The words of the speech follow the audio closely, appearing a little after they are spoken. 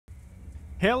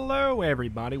Hello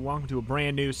everybody, welcome to a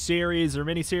brand new series or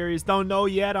mini-series, don't know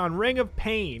yet, on Ring of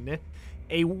Pain.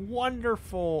 A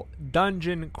wonderful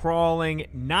dungeon crawling,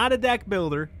 not a deck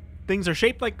builder. Things are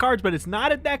shaped like cards, but it's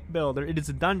not a deck builder, it is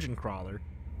a dungeon crawler.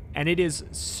 And it is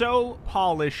so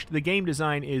polished, the game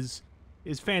design is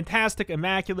fantastic,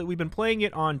 immaculate. We've been playing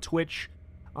it on Twitch,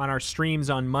 on our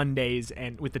streams on Mondays,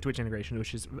 and with the Twitch integration,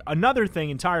 which is another thing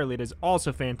entirely. It is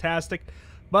also fantastic.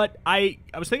 But I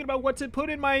was thinking about what to put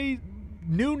in my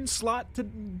noon slot,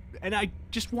 and I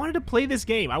just wanted to play this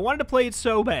game. I wanted to play it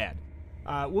so bad.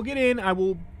 We'll get in. I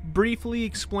will briefly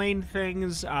explain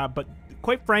things, but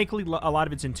quite frankly, a lot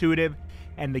of it's intuitive,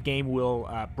 and the game will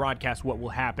broadcast what will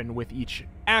happen with each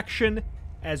action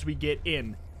as we get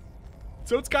in.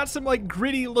 So it's got some like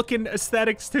gritty looking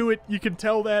aesthetics to it. You can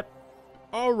tell that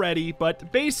already,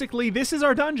 but basically this is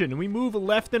our dungeon, and we move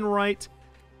left and right,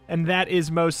 and that is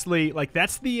mostly like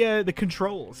that's the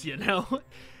controls, you know.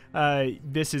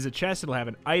 This is a chest. It'll have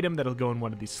an item that'll go in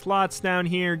one of these slots down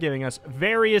here, giving us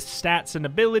various stats and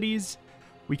abilities.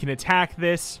 We can attack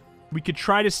this. We could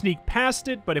try to sneak past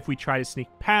it, but if we try to sneak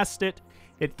past it,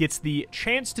 it gets the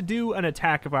chance to do an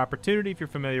attack of opportunity. If you're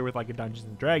familiar with like a Dungeons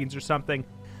and Dragons or something,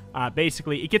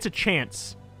 basically it gets a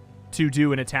chance to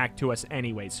do an attack to us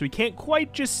anyway. So we can't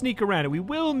quite just sneak around it. We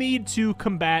will need to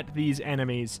combat these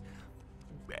enemies,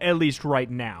 at least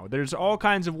right now. There's all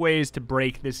kinds of ways to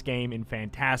break this game in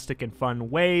fantastic and fun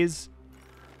ways.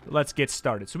 Let's get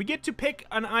started. So we get to pick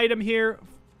an item here,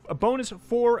 a bonus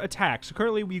 4 attacks. So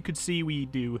currently you could see we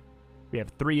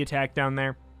have 3 attack down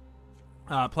there.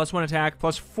 Plus 1 attack,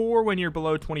 plus 4 when you're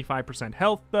below 25%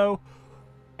 health though.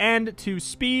 And 2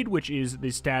 speed, which is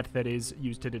the stat that is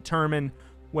used to determine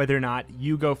whether or not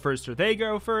you go first or they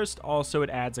go first. Also, it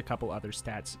adds a couple other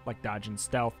stats like dodge and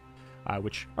stealth,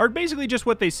 which are basically just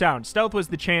what they sound. Stealth was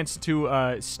the chance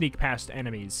to sneak past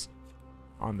enemies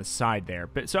on the side there.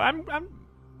 But so I'm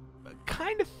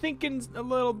kind of thinking a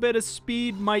little bit of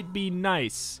speed might be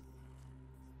nice.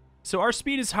 So our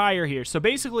speed is higher here. So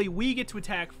basically we get to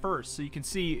attack first. So you can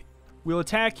see we'll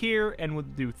attack here and we'll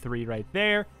do 3 right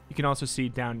there. You can also see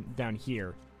down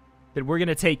here that we're going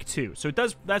to take 2. So it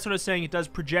does, that's what I was saying, it does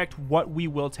project what we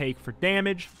will take for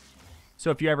damage.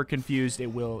 So if you're ever confused,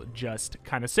 it will just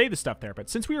kind of say the stuff there. But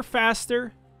since we are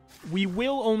faster, we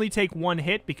will only take 1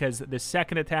 hit because the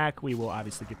second attack, we will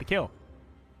obviously get the kill.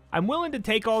 I'm willing to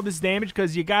take all this damage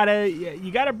because you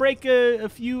gotta break a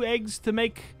few eggs to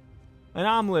make an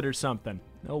omelet or something.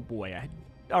 Oh boy.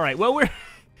 All right, well,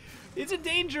 it's a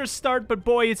dangerous start, but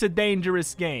boy, it's a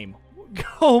dangerous game.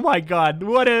 Oh my god,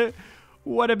 what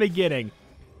a beginning.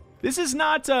 This is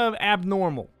not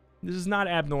abnormal. This is not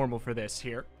abnormal for this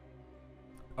here.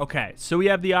 Okay, so we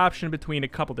have the option between a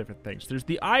couple different things. There's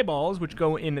the eyeballs, which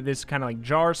go into this kind of like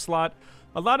jar slot.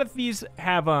 A lot of these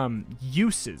have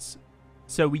uses.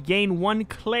 So we gain 1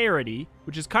 clarity,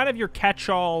 which is kind of your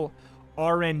catch-all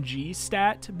RNG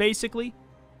stat, basically.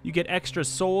 You get extra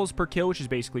souls per kill, which is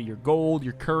basically your gold,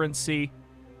 your currency.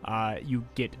 You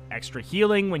get extra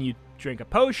healing when you drink a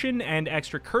potion, and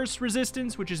extra curse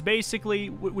resistance, which is basically,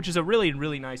 which is a really,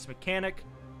 really nice mechanic,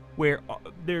 where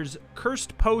there's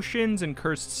cursed potions and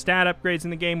cursed stat upgrades in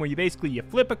the game, where you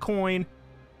flip a coin.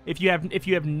 If you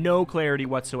have no clarity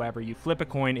whatsoever, you flip a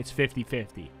coin, it's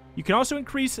 50-50. You can also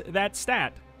increase that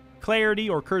stat, clarity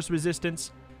or curse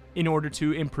resistance, in order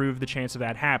to improve the chance of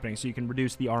that happening, so you can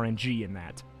reduce the RNG in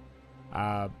that.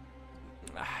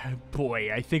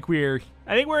 Boy, I think we're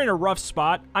in a rough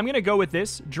spot. I'm gonna go with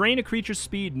this. Drain a creature's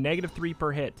speed, -3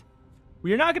 per hit.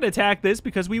 We are not gonna attack this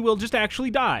because we will just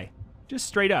actually die. Just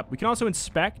straight up. We can also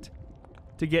inspect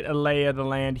to get a lay of the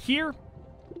land here.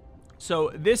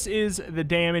 So this is the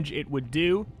damage it would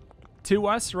do to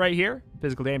us right here.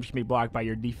 Physical damage can be blocked by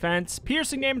your defense.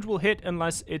 Piercing damage will hit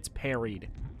unless it's parried.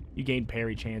 You gain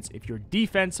parry chance if your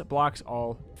defense blocks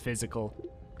all physical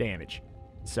damage.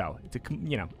 So, it's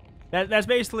you know, that's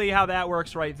basically how that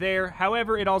works right there.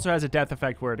 However, it also has a death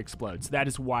effect where it explodes. That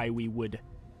is why we would...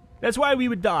 That's why we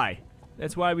would die.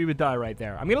 That's why we would die right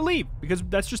there. I'm gonna leave, because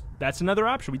that's another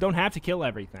option. We don't have to kill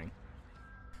everything.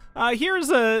 Here's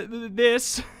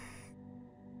this.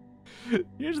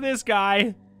 Here's this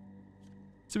guy.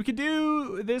 So we could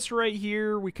do this right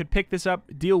here. We could pick this up.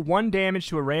 Deal 1 damage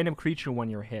to a random creature when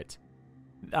you're hit.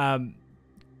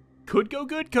 Could go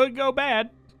good, could go bad.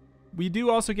 We do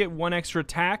also get 1 extra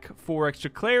attack, 4 extra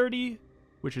clarity,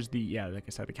 which is the, like I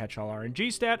said, the catch-all RNG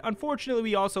stat. Unfortunately,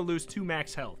 we also lose 2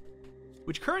 max health,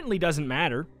 which currently doesn't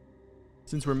matter,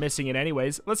 since we're missing it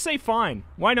anyways. Let's say fine.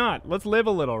 Why not? Let's live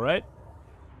a little, right?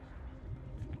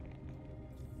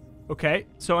 Okay,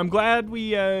 so I'm glad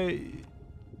we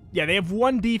Yeah, they have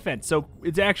 1 defense, so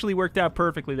it's actually worked out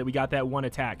perfectly that we got that 1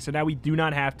 attack. So now we do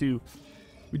not have to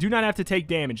take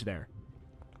damage there.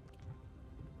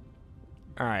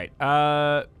 All right.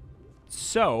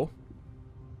 So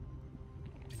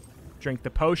drink the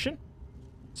potion.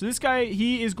 So this guy,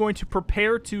 he is going to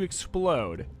prepare to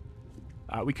explode.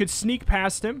 We could sneak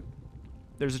past him.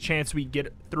 There's a chance we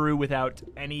get through without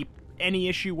any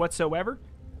issue whatsoever.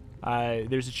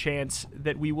 There's a chance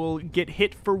that we will get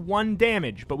hit for 1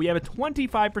 damage, but we have a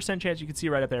 25% chance. You can see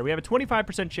right up there. We have a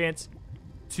 25% chance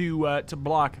to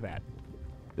block that.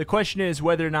 The question is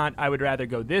whether or not I would rather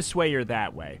go this way or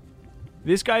that way.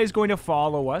 This guy is going to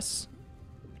follow us.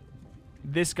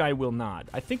 This guy will not.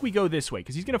 I think we go this way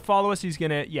because he's going to follow us. He's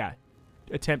going to, yeah,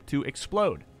 attempt to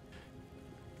explode.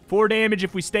 4 damage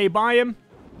if we stay by him.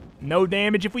 No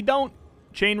damage if we don't.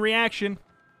 Chain reaction.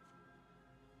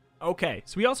 Okay,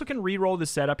 so we also can re-roll the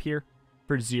setup here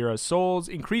for 0 souls.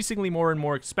 Increasingly more and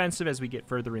more expensive as we get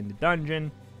further in the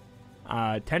dungeon.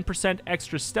 10%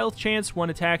 extra stealth chance, 1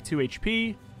 attack, 2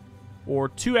 HP. Or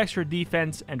 2 extra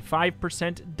defense and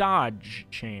 5% dodge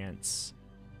chance.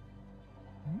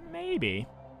 Maybe.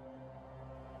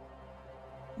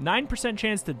 9%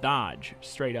 chance to dodge,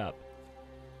 straight up.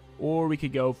 Or we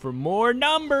could go for more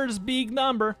numbers, big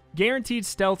number. Guaranteed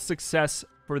stealth success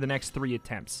for the next 3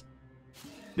 attempts.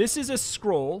 This is a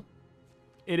scroll.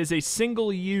 It is a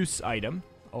single-use item.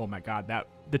 Oh my god,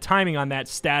 the timing on that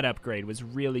stat upgrade was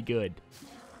really good.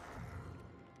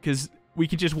 Because we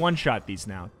could just one-shot these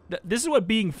now. This is what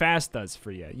being fast does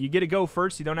for you. You get to go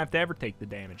first, you don't have to ever take the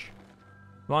damage.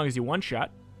 As long as you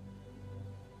one-shot.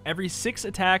 Every 6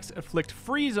 attacks inflict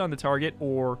freeze on the target,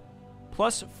 or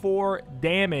plus 4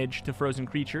 damage to frozen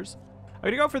creatures. I'm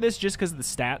going to go for this just because of the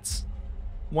stats.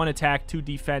 1 attack, 2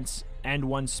 defense, and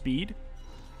 1 speed.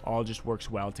 All just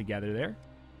works well together there.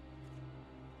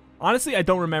 Honestly, I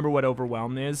don't remember what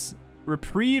Overwhelm is.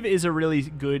 Reprieve is a really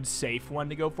good, safe one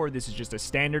to go for. This is just a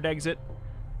standard exit.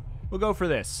 We'll go for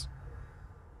this.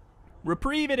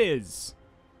 Reprieve it is.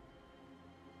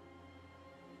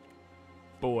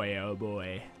 Boy, oh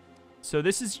boy. So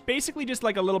this is basically just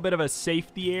like a little bit of a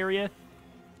safety area.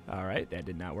 All right, that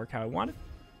did not work how I wanted.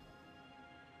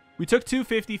 We took 2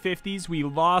 50-50s. We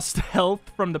lost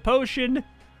health from the potion.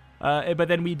 But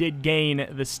then we did gain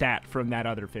the stat from that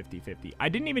other 50-50. I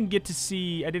didn't even get to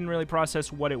see... I didn't really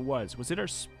process what it was. Was it our...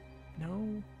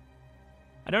 No?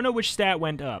 I don't know which stat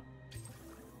went up.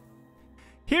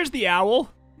 Here's the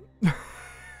owl.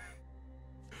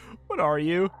 What are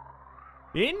you?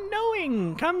 In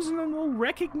knowing comes no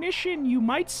recognition, you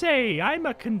might say. I'm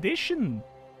a condition.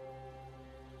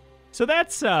 So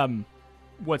that's,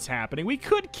 what's happening. We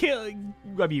could kill...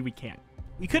 I mean, we can't.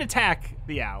 We could attack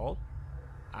the owl.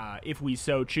 If we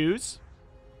so choose.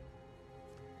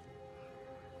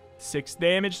 6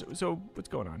 damage. So what's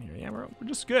going on here? Yeah, we're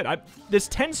just good. This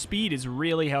 10 speed is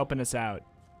really helping us out.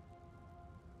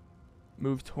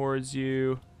 Move towards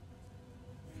you.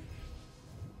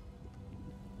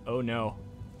 Oh no.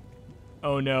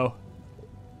 Oh no.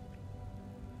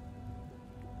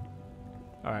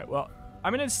 Alright, well,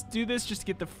 I'm gonna do this just to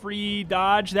get the free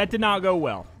dodge. That did not go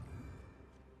well.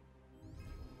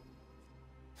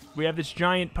 We have this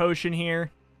giant potion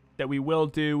here that we will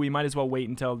do. We might as well wait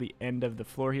until the end of the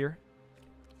floor here.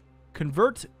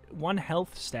 Convert 1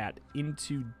 health stat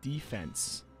into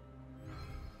defense.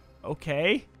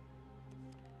 Okay.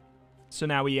 So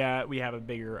now we have a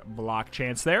bigger block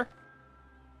chance there.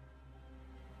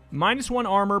 -1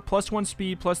 armor, +1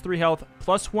 speed, +3 health,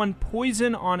 +1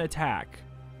 poison on attack.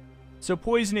 So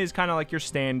poison is kind of like your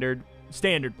standard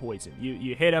poison.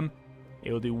 You hit them,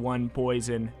 it will do 1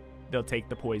 poison. They'll take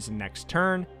the poison next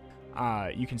turn.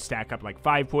 You can stack up like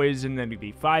 5 poison, then it'd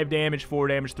be 5 damage, 4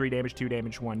 damage, 3 damage, 2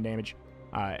 damage, 1 damage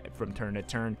from turn to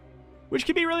turn, which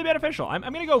can be really beneficial. I'm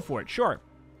going to go for it, sure.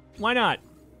 Why not?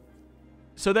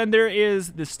 So then there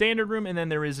is the standard room, and then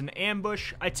there is an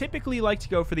ambush. I typically like to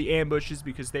go for the ambushes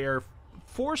because they are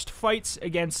forced fights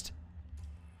against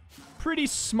pretty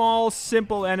small,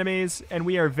 simple enemies, and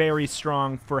we are very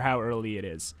strong for how early it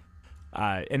is.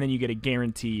 And then you get a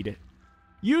guaranteed...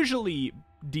 usually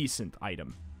decent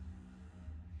item.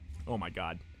 Oh my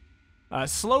god.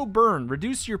 Slow burn.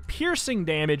 Reduce your piercing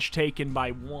damage taken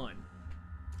by 1.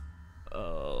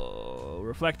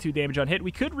 Reflect 2 damage on hit.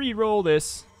 We could re-roll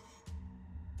this.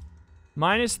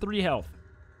 -3 health.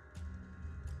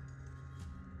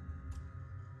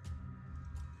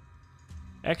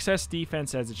 Excess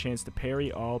defense has a chance to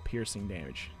parry all piercing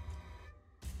damage.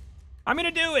 I'm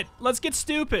gonna do it! Let's get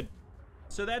stupid!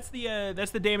 So that's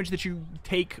the damage that you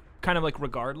take kind of like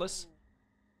regardless.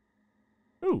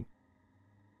 Ooh.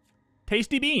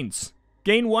 Tasty beans.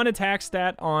 Gain 1 attack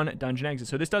stat on dungeon exit.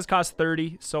 So this does cost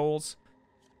 30 souls.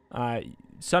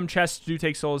 Some chests do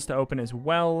take souls to open as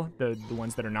well. The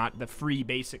ones that are not the free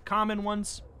basic common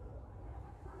ones.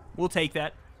 We'll take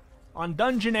that. On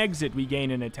dungeon exit, we gain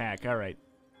an attack. All right.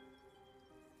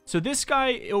 So this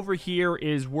guy over here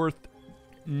is worth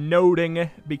noting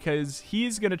because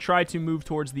he's going to try to move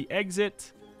towards the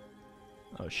exit.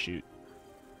 Oh, shoot.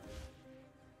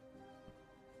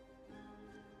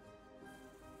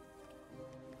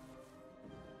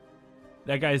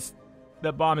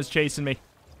 That bomb is chasing me.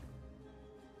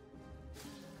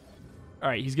 All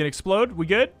right, he's going to explode. We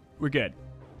good? We're good.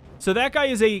 So that guy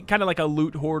is a kind of like a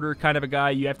loot hoarder kind of a guy.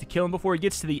 You have to kill him before he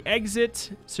gets to the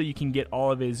exit so you can get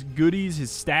all of his goodies, his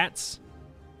stats.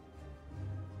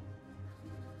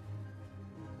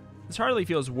 This hardly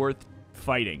feels worth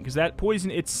fighting because that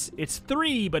poison, it's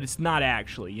 3, but it's not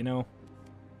actually, you know?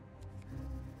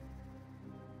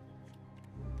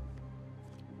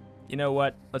 You know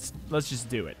what? Let's just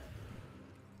do it.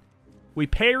 We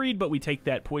parried, but we take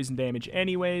that poison damage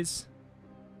anyways.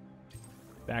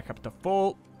 Back up to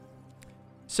full.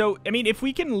 So, I mean, if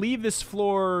we can leave this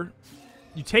floor,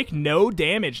 you take no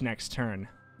damage next turn.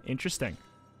 Interesting.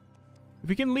 If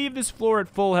we can leave this floor at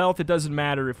full health, it doesn't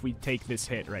matter if we take this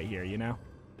hit right here, you know?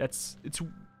 It's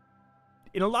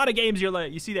in a lot of games, you're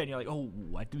like, you see that and you're like, oh,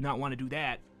 I do not want to do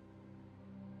that.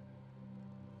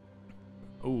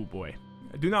 Oh, boy.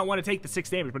 I do not want to take the 6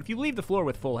 damage, but if you leave the floor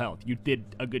with full health, you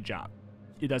did a good job.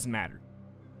 It doesn't matter.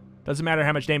 Doesn't matter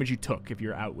how much damage you took if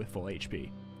you're out with full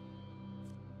HP.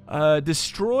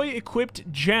 Destroy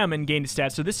equipped gem and gain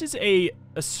stats. So this is a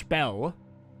spell.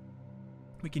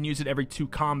 We can use it every 2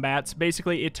 combats.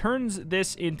 Basically, it turns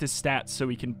this into stats so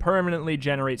we can permanently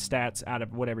generate stats out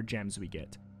of whatever gems we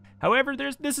get. However,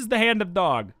 this is the Hand of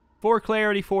Dog. 4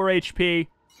 clarity, 4 HP,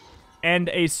 and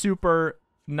a super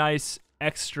nice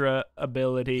extra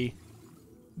ability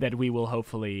that we will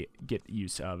hopefully get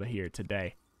use of here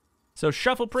today. So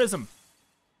Shuffle Prism.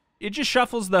 It just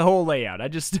shuffles the whole layout.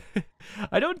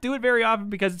 I don't do it very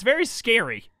often because it's very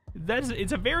scary.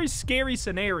 It's a very scary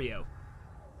scenario.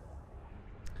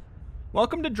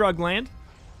 Welcome to Drugland.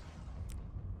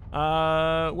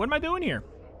 What am I doing here?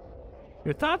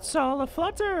 Your thoughts all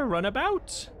aflutter, run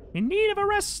about, in need of a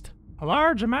rest, a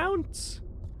large amount.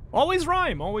 Always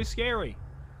rhyme, always scary.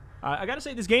 I gotta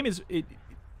say, this game is...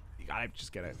 I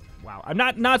just gotta... Wow. I'm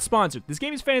not sponsored. This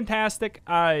game is fantastic.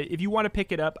 If you want to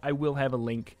pick it up, I will have a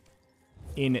link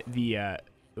in the...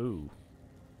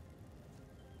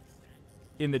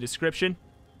 in the description.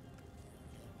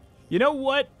 You know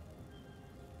what?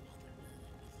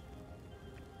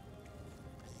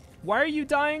 Why are you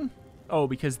dying? Oh,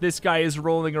 because this guy is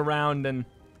rolling around and...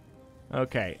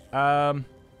 Okay.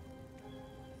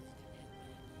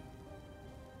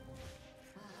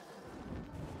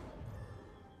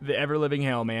 The ever-living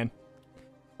hell, man.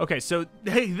 Okay, so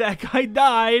hey, that guy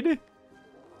died.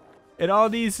 And all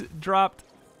these dropped...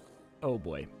 Oh,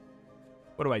 boy.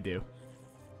 What do I do?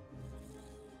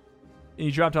 And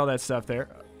he dropped all that stuff there.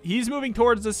 He's moving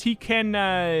towards us. He can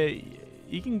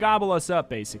gobble us up,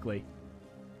 basically.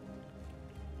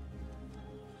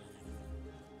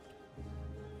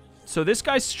 So this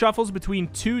guy shuffles between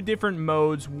 2 different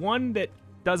modes. One that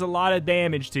does a lot of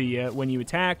damage to you when you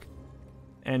attack,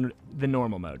 and the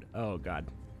normal mode. Oh, God.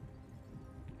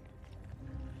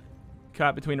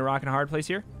 Caught between a rock and a hard place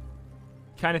here.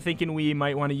 Kind of thinking we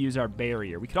might want to use our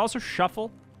barrier. We could also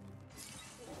shuffle.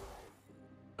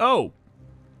 Oh!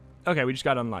 Okay, we just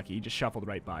got unlucky. He just shuffled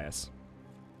right by us.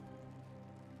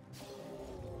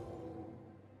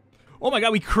 Oh my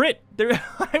God, we crit!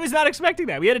 I was not expecting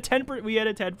that. We had a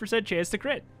 10% chance to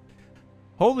crit.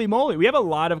 Holy moly, we have a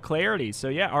lot of clarity. So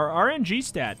yeah, our RNG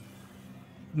stat,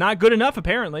 not good enough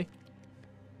apparently.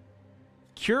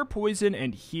 Cure poison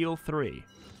and heal 3.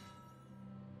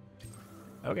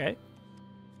 Okay.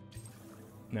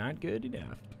 Not good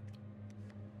enough.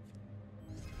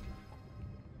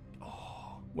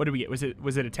 Oh, what did we get? Was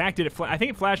it attack? Did it I think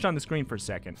it flashed on the screen for a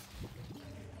second.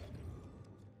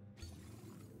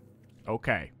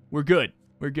 Okay. We're good.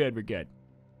 We're good. We're good.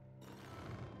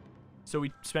 So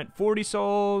we spent 40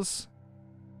 souls.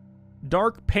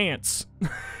 Dark Pants.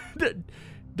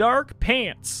 Dark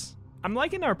Pants. I'm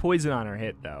liking our poison on our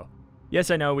hit, though.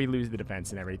 Yes, I know we lose the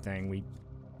defense and everything.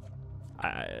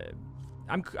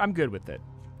 I'm good with it.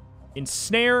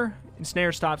 Ensnare.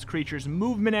 Ensnare stops creatures'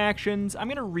 movement actions. I'm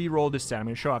going to re-roll this set. I'm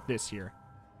going to show off this here.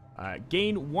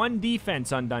 Gain 1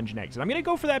 defense on dungeon exit. I'm going to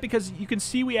go for that because you can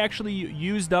see we actually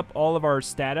used up all of our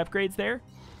stat upgrades there.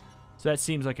 So that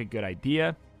seems like a good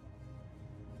idea.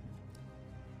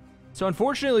 So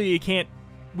unfortunately, you can't...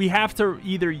 We have to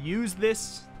either use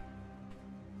this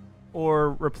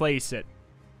or replace it.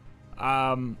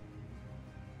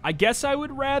 I guess I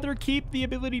would rather keep the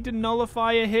ability to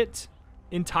nullify a hit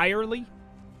entirely,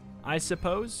 I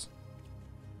suppose.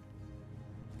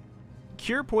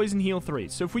 Cure, poison, heal 3.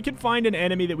 So if we can find an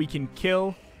enemy that we can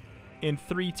kill in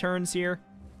 3 turns here.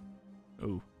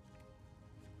 Ooh.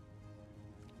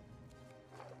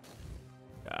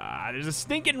 There's a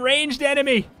stinking ranged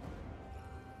enemy.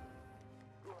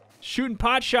 Shooting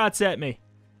pot shots at me.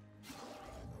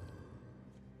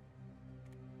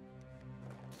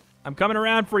 I'm coming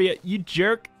around for you, you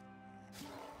jerk.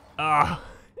 And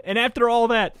after all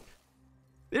that,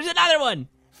 there's another one.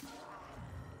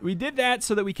 We did that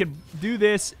so that we could do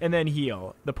this and then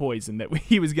heal the poison that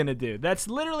he was going to do. That's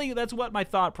what my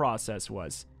thought process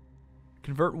was.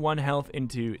 Convert 1 health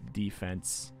into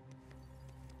defense.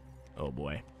 Oh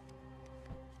boy.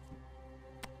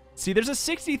 See, there's a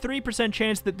 63%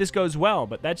 chance that this goes well,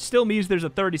 but that still means there's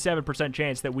a 37%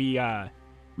 chance that we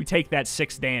take that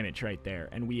 6 damage right there,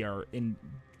 and we are in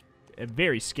a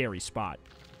very scary spot.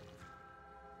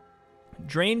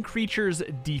 Drain creatures'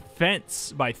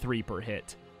 defense by 3 per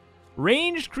hit.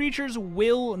 Ranged creatures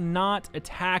will not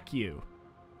attack you.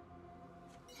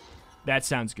 That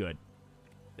sounds good.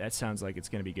 That sounds like it's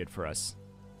going to be good for us.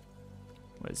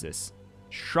 What is this?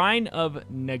 Shrine of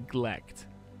Neglect.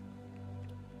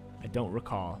 I don't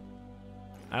recall.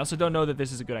 I also don't know that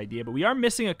this is a good idea, but we are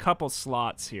missing a couple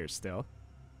slots here still.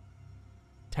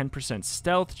 10%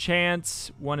 stealth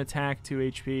chance, 1 attack, 2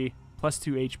 HP, plus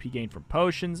 2 HP gain from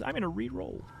potions. I'm going to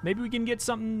re-roll. Maybe we can get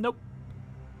something. Nope.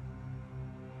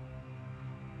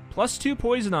 Plus 2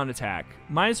 poison on attack,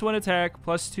 minus 1 attack,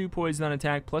 plus 2 poison on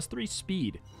attack, plus 3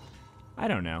 speed. I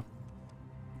don't know.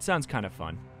 It sounds kind of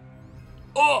fun.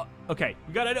 Oh, okay.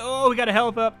 We got a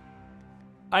health up.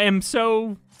 I am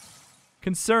so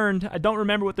concerned. I don't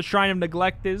remember what the Shrine of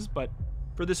Neglect is, but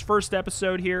for this first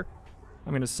episode here,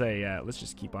 I'm gonna say let's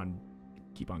just keep on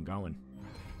going.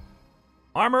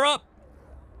 Armor up.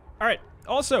 All right.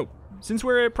 Also, since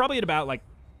we're probably at about like,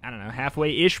 I don't know,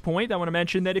 halfway-ish point, I want to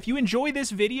mention that if you enjoy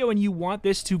this video and you want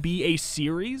this to be a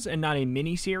series and not a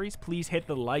mini-series, please hit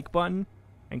the like button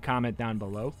and comment down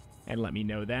below and let me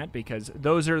know that, because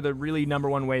those are the really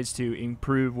 #1 ways to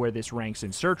improve where this ranks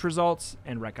in search results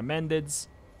and recommendeds,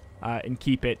 and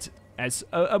keep it as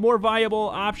a more viable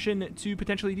option to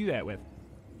potentially do that with.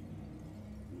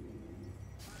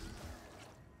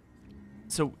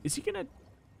 So, is he gonna...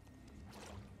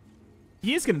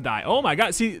 He is gonna die. Oh my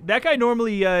god. See, that guy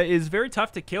normally is very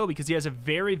tough to kill because he has a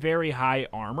very, very high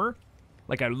armor.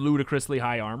 Like a ludicrously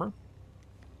high armor.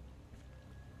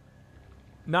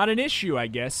 Not an issue, I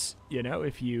guess, you know,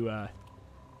 if you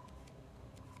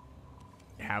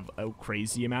have a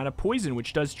crazy amount of poison,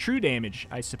 which does true damage,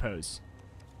 I suppose.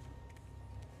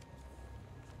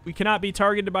 We cannot be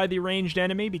targeted by the ranged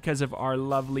enemy because of our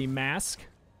lovely mask.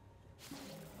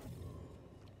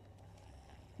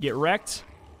 Get wrecked.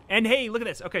 And hey, look at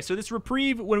this. Okay, so this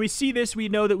reprieve, when we see this, we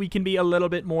know that we can be a little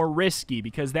bit more risky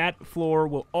because that floor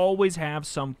will always have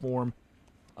some form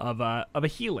of a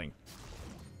healing.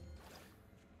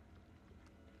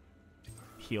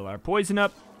 Heal our poison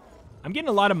up. I'm getting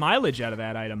a lot of mileage out of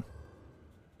that item.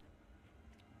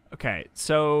 Okay,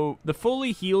 so the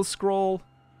fully heal scroll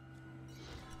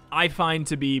I find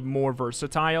to be more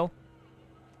versatile.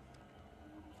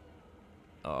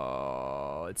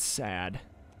 Oh, it's sad.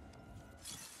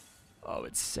 Oh,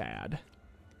 it's sad.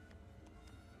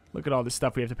 Look at all this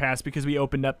stuff we have to pass because we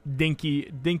opened up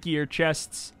dinkier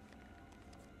chests.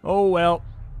 Oh, well.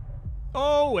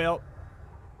 Oh, well.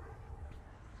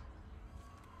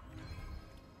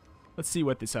 Let's see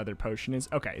what this other potion is.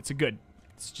 Okay, it's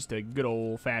just a good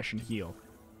old-fashioned heal.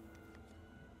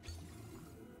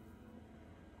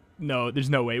 No, there's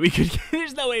no way we could,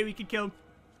 there's no way we could kill him.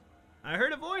 I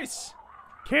heard a voice.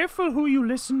 Careful who you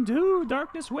listen to.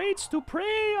 Darkness waits to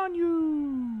prey on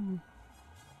you.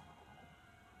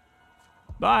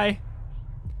 Bye.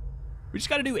 We just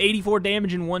got to do 84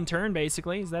 damage in 1 turn,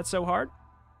 basically. Is that so hard?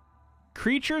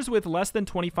 Creatures with less than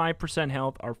 25%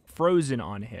 health are frozen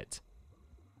on hit.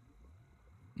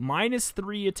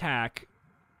 -3 attack.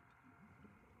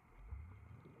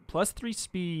 +3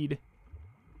 speed.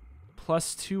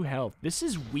 +2 health. This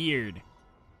is weird.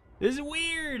 This is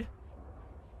weird.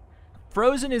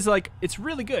 Frozen is like, it's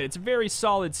really good. It's a very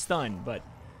solid stun, but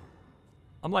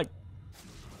I'm like,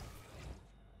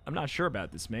 I'm not sure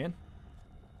about this, man.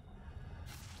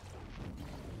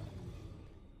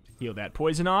 Heal that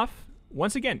poison off.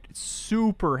 Once again, it's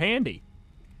super handy.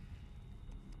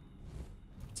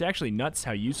 It's actually nuts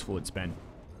how useful it's been.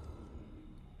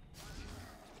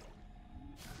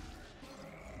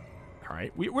 All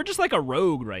right, we're just like a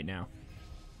rogue right now.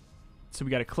 So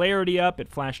we got a clarity up. It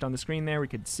flashed on the screen there. We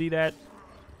could see that.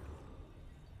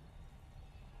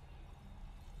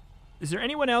 Is there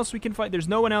anyone else we can fight? There's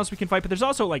no one else we can fight, but there's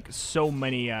also, like, so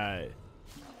many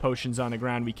potions on the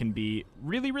ground. We can be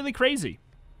really, really crazy.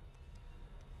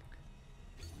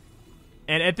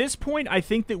 And at this point, I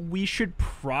think that we should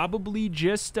probably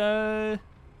just save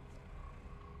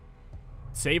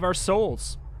our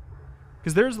souls.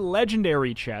 Because there's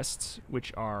legendary chests,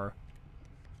 which are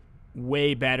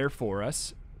way better for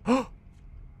us.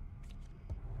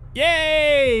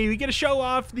 Yay! We get to show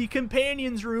off the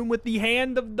companion's room with the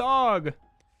hand of dog.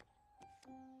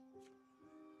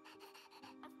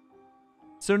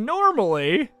 So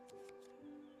normally,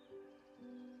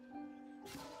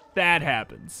 that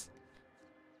happens.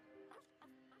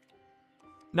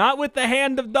 Not with the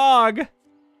hand of dog.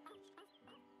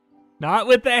 Not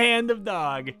with the hand of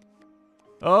dog.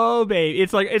 Oh, babe.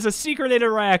 It's like, it's a secret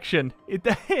interaction.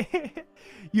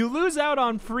 You lose out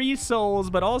on free souls,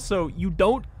 but also you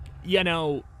don't, you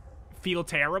know, feel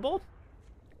terrible.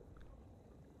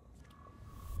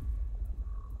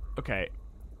 Okay.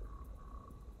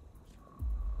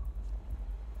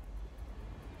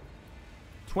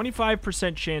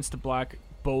 %25 chance to block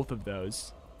both of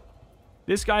those.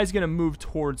 This guy's gonna move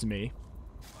towards me.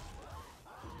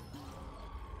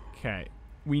 Okay.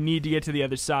 We need to get to the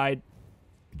other side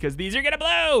because these are gonna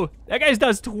blow! That guy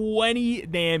does 20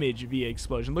 damage via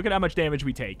explosion. Look at how much damage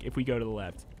we take if we go to the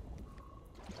left.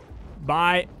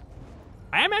 Bye.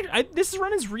 This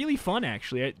run is really fun,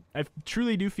 actually. I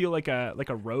truly do feel like a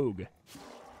rogue.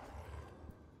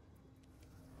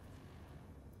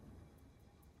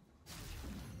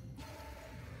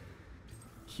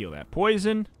 Heal that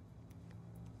poison.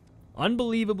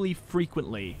 Unbelievably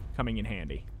frequently coming in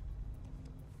handy.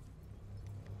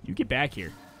 You get back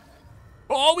here.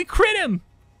 Oh, we crit him!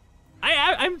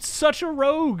 I'm such a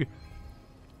rogue.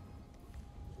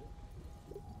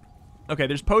 Okay,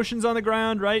 there's potions on the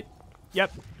ground, right?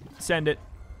 Yep. Send it.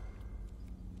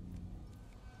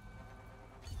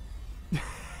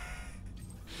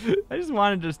 I just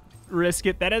wanted to just risk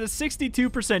it. That had a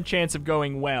 62% chance of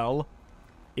going well.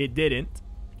 It didn't.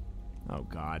 Oh,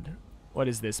 God. What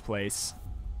is this place?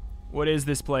 What is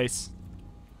this place?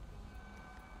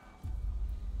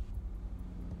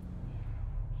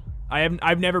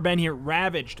 I've never been here.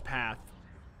 Ravaged path.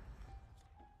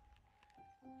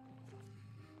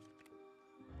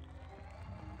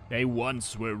 They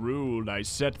once were ruled, I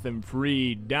set them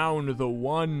free, down the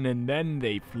one, and then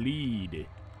they fleed.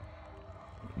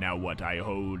 Now what I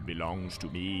hold belongs to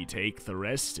me, take the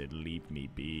rest and leave me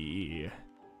be.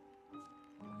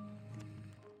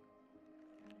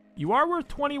 You are worth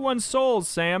 21 souls,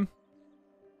 Sam.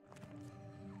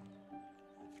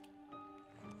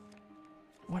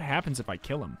 What happens if I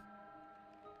kill him?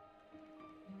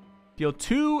 Deal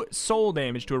 2 soul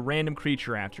damage to a random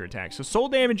creature after attack. So soul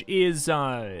damage is,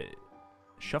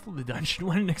 shuffle the dungeon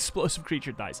when an explosive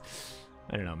creature dies.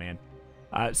 I don't know, man.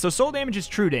 So soul damage is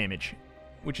true damage,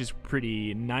 which is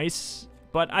pretty nice.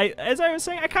 But as I was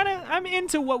saying, I'm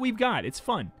into what we've got. It's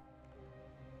fun.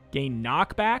 Gain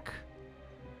knockback.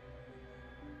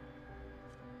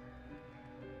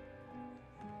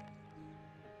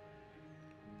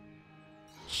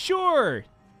 Sure.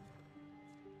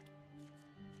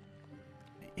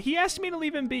 He asked me to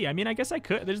leave him be. I mean, I guess I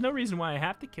could. There's no reason why I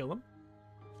have to kill him.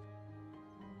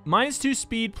 -2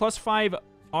 speed, +5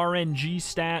 RNG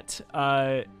stat,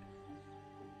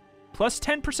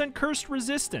 +10% cursed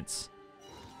resistance.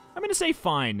 I'm gonna say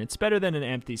fine. It's better than an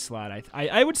empty slot.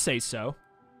 I would say so.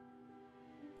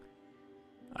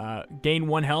 Gain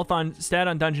 1 health on stat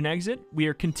on dungeon exit. We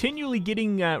are continually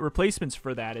getting replacements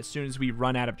for that as soon as we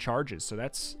run out of charges. So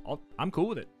I'm cool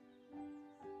with it.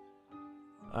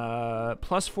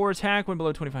 +4 attack when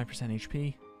below 25%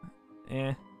 HP.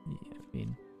 Yeah, I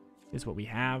mean, is what we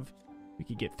have. We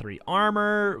could get 3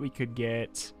 armor. We could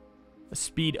get a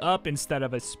speed up instead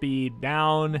of a speed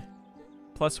down.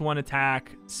 +1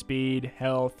 attack, speed,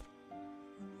 health.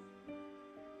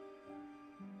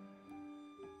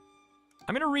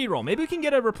 I'm going to reroll. Maybe we can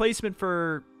get a replacement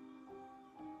for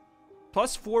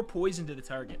 +4 poison to the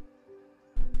target.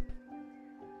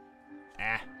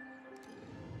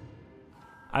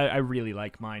 I really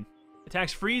like mine.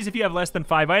 Attacks freeze if you have less than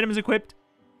 5 items equipped.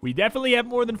 We definitely have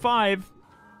more than 5.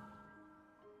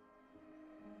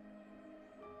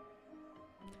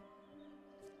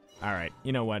 Alright,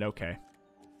 you know what? Okay.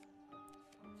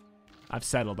 I've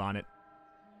settled on it.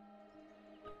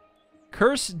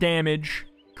 Curse damage.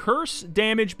 Curse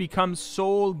damage becomes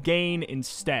soul gain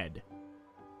instead.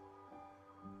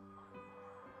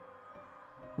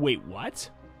 Wait, what?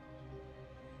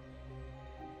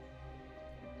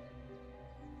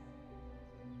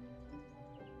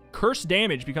 curse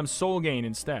damage becomes soul gain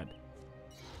instead.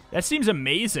 That seems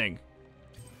amazing.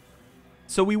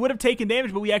 So we would have taken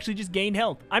damage, but we actually just gained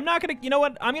health. I'm not gonna, you know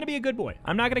what? I'm gonna be a good boy.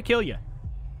 I'm not gonna kill you.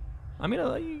 I'm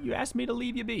gonna, you asked me to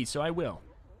leave you be, so I will.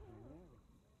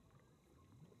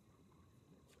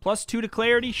 +2 to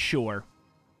clarity? Sure.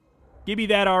 Give me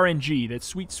that RNG, that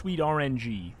sweet, sweet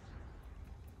RNG.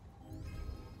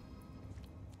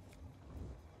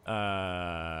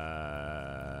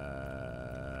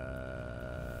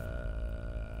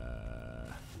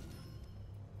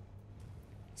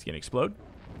 It's gonna explode.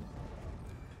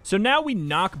 So now we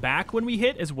knock back when we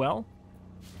hit as well,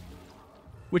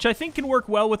 which I think can work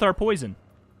well with our poison.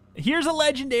 Here's a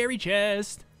legendary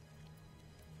chest.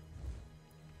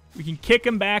 We can kick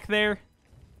him back there.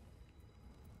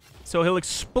 So he'll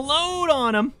explode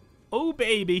on him. Oh,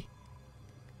 baby.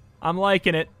 I'm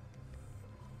liking it.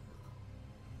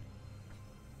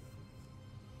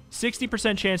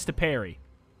 60% chance to parry.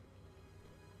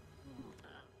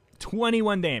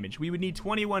 21 damage. We would need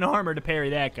 21 armor to parry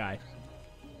that guy.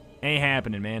 Ain't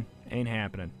happening, man. Ain't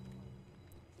happening.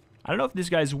 I don't know if this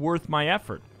guy's worth my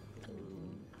effort.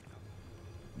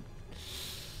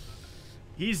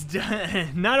 He's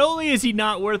done. Not only is he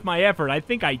not worth my effort, I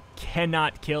think I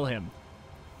cannot kill him.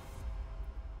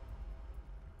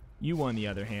 You, on the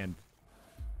other hand.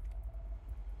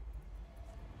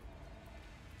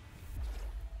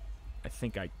 I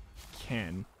think I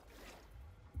can.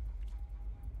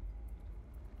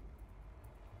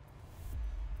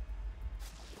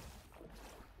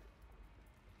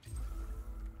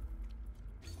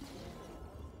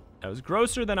 That was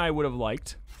grosser than I would have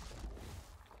liked.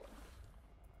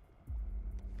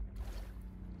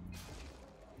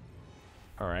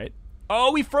 Alright.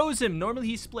 Oh, we froze him. Normally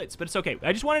he splits, but it's okay.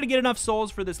 I just wanted to get enough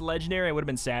souls for this legendary. I would have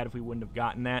been sad if we wouldn't have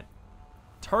gotten that.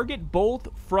 Target both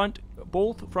front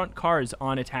cars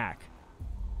on attack.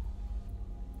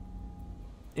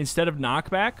 Instead of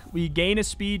knockback, we gain a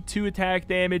speed, 2 attack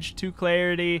damage, 2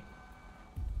 clarity.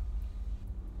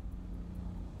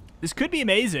 This could be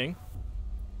amazing.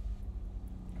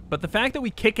 But the fact that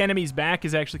we kick enemies back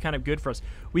is actually kind of good for us.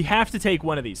 We have to take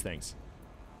one of these things.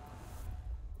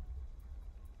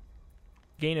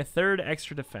 Gain a 3rd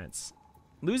extra defense.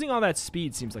 Losing all that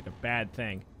speed seems like a bad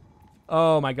thing.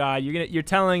 Oh my god, you're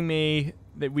telling me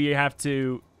that we have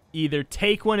to either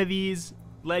take one of these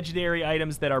legendary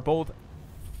items that are both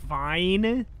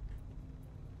fine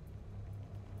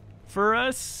for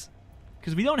us?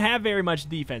 Because we don't have very much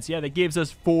defense. Yeah, that gives us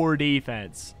 4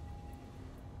 defense.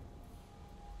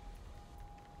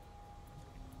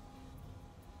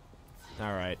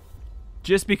 All right.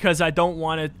 Just because I don't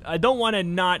want to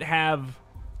not have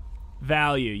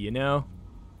value, you know?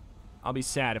 I'll be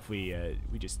sad if we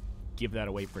just give that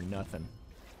away for nothing.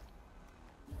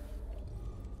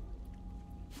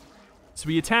 So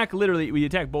we attack, literally, we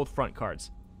attack both front cards.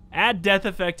 Add death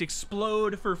effect,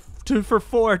 explode for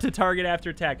 4 to target after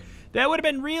attack. That would have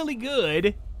been really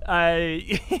good.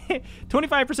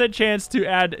 25% chance to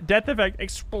add death effect,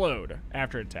 explode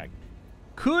after attack.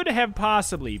 Could have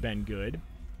possibly been good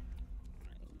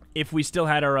if we still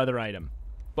had our other item,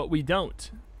 but we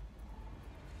don't.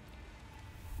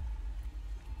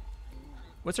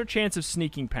 What's our chance of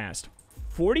sneaking past?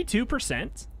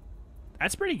 42%?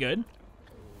 That's pretty good.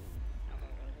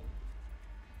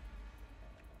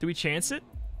 Do we chance it?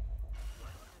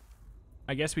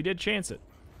 I guess we did chance it.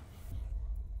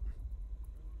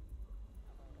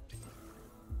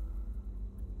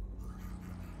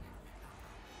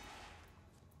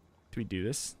 Do we do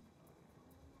this?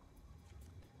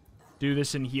 Do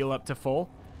this and heal up to full?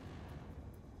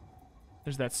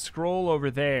 There's that scroll over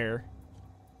there.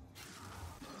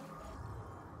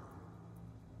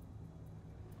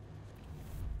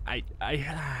 I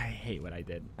hate what I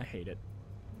did. I hate it.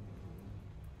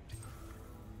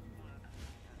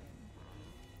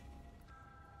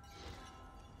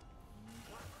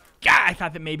 God, I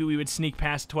thought that maybe we would sneak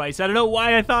past twice. I don't know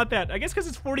why I thought that. I guess because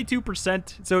it's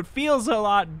 42%, so it feels a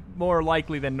lot more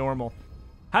likely than normal.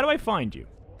 How do I find you?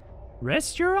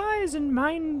 Rest your eyes and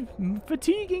mind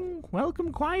fatiguing.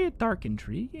 Welcome quiet, dark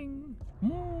intriguing.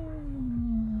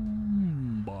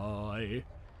 Bye.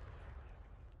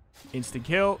 Instant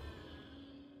kill.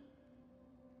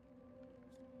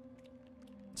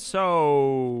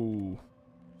 So...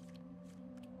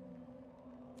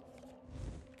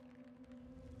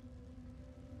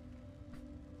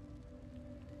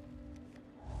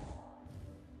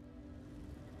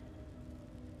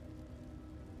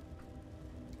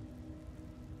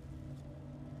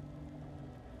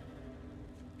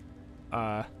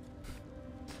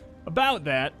 about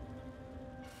that.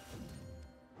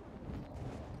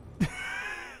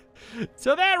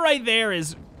 So that right there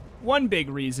is one big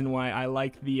reason why I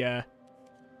like the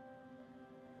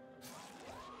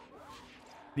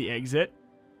exit.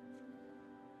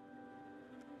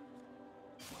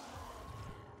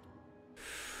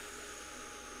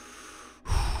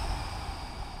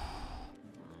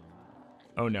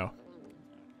 Oh no.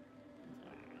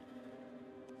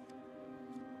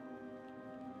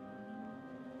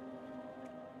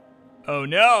 Oh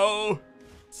no!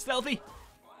 Stealthy!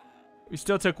 We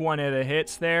still took one of the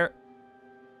hits there.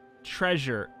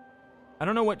 Treasure. I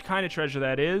don't know what kind of treasure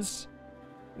that is.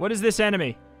 What is this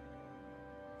enemy?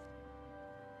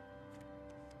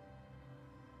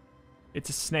 It's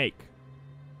a snake.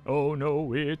 Oh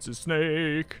no, it's a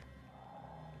snake.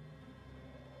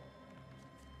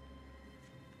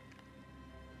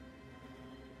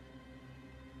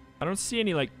 I don't see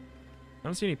any, like, I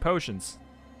don't see any potions.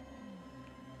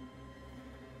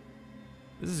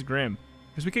 This is grim.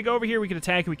 Because we could go over here, we could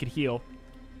attack, and we could heal.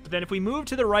 But then if we move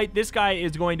to the right, this guy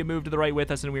is going to move to the right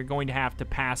with us, and we're going to have to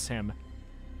pass him.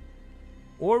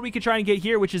 Or we could try and get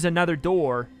here, which is another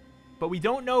door. But we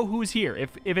don't know who's here.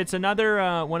 If it's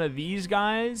another one of these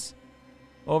guys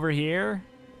over here,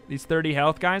 these 30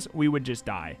 health guys, we would just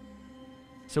die.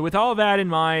 So with all that in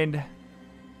mind,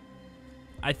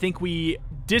 I think we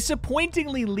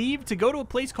disappointingly leave to go to a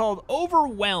place called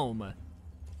Overwhelm,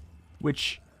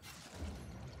 which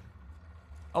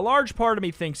a large part of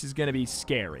me thinks is going to be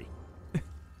scary. It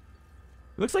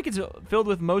looks like it's filled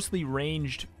with mostly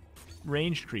ranged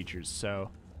creatures,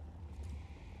 so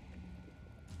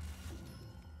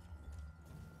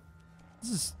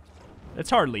that's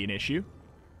hardly an issue.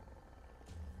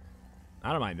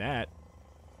 I don't mind that.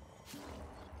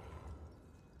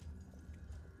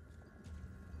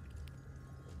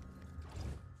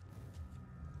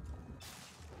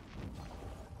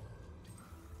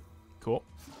 Cool.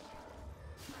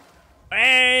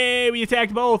 Hey, we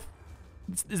attacked both.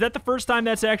 Is that the first time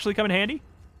that's actually come in handy?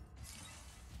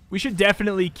 We should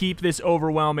definitely keep this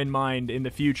overwhelm in mind in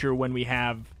the future when we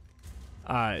have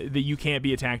that you can't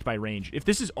be attacked by range. If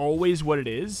this is always what it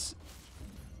is,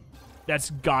 that's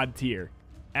god tier.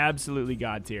 Absolutely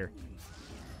god tier.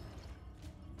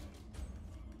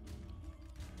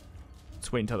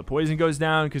 Let's wait until the poison goes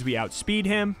down because we outspeed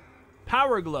him.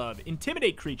 Power Glove.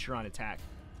 Intimidate creature on attack.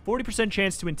 40%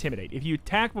 chance to intimidate. If you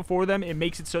attack before them, it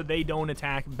makes it so they don't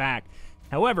attack back.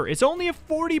 However, it's only a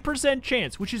 40%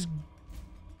 chance, which is...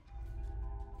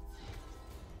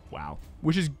 wow.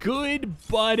 Which is good,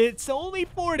 but it's only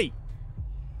 40.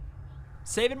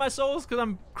 Saving my souls because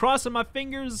I'm crossing my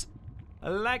fingers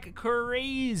like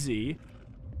crazy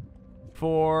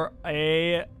for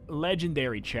a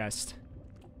legendary chest.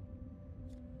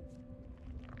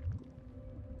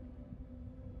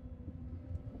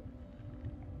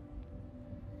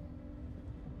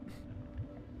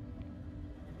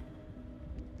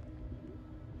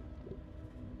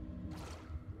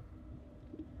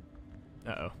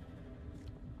 Uh-oh.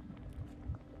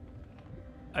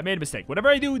 I made a mistake. Whatever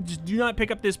I do, just do not pick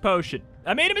up this potion.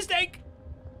 I made a mistake!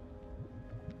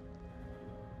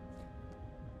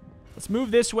 Let's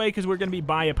move this way because we're going to be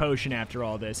by a potion after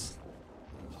all this.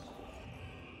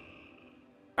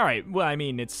 Alright, well, I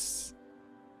mean, it's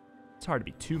hard to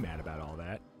be too mad about all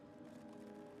that.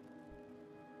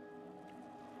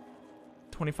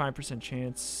 25%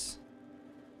 chance.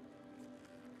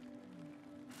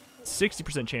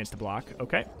 60% chance to block.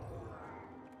 Okay.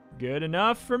 Good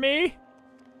enough for me.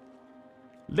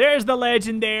 There's the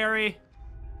legendary.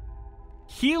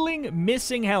 Healing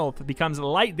missing health becomes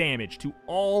light damage to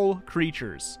all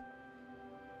creatures.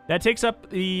 That takes up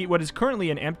the what is currently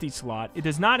an empty slot. It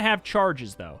does not have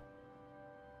charges, though.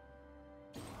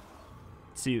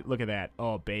 See, look at that.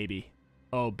 Oh, baby.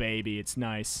 Oh, baby. It's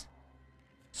nice.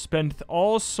 Spend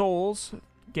all souls.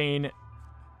 Gain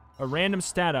a random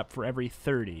stat up for every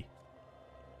 30.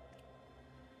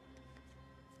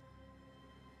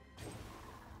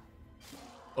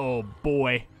 Oh,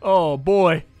 boy. Oh,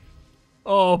 boy.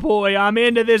 Oh, boy. I'm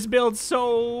into this build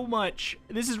so much.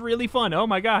 This is really fun. Oh,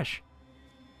 my gosh.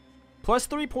 Plus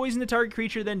 3 poison to target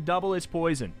creature, then double its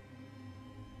poison.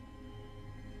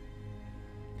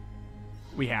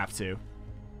 We have to.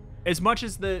 As much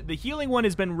as the healing one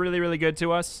has been really, really good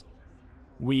to us,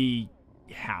 we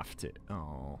have to.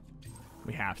 Oh.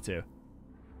 We have to.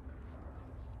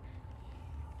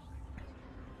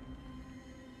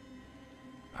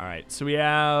 Alright, so we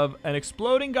have an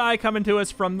exploding guy coming to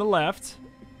us from the left.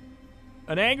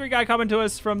 An angry guy coming to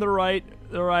us from the right,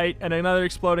 and another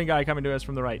exploding guy coming to us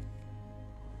from the right.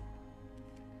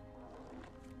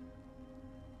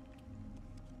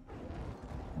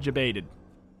 Jebaited.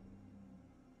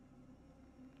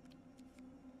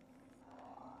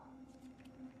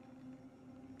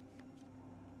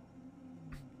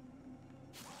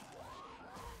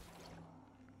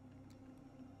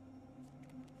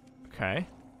 Okay.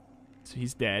 So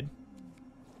he's dead.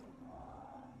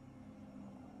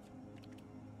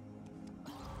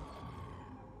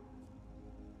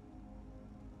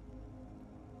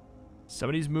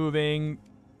 Somebody's moving.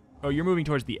 Oh, you're moving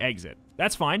towards the exit.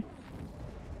 That's fine.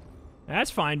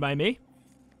 That's fine by me.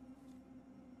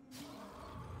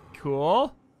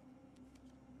 Cool.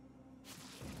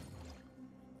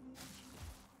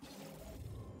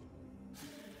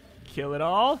 Kill it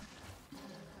all.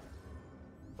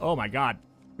 Oh my god.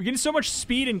 We're getting so much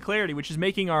speed and clarity, which is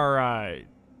making our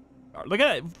look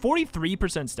at that,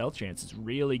 43% stealth chance is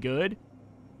really good.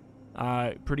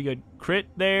 Pretty good crit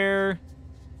there.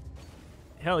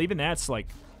 Hell, even that's like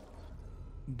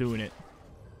doing it.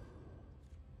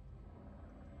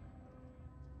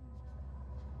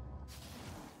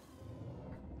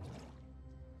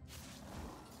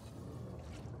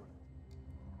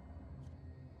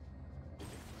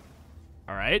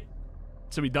 All right.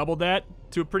 So we doubled that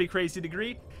to a pretty crazy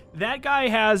degree. That guy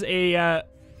has a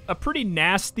pretty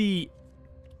nasty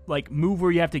like move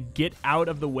where you have to get out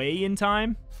of the way in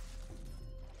time.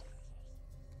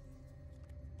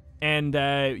 And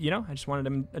you know, I just wanted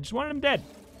him dead.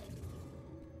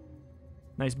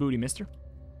 Nice booty, mister.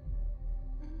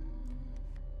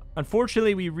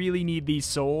 Unfortunately, we really need these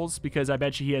souls because I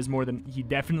bet you he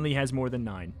definitely has more than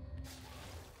 9.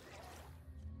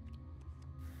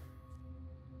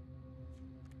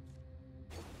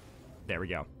 There we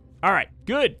go. All right,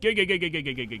 good.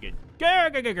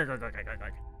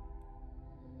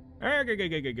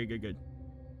 Good.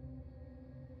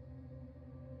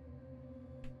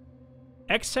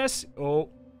 Excess. Oh,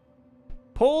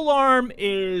 polearm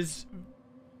is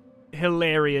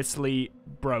hilariously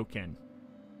broken,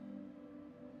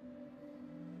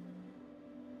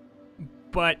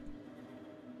 but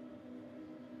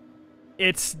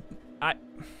it's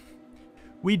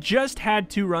we just had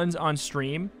 2 runs on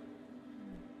stream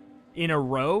in a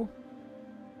row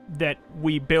that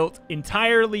we built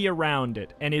entirely around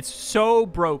it, and it's so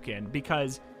broken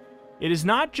because it is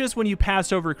not just when you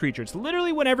pass over a creature. It's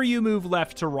literally whenever you move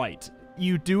left to right,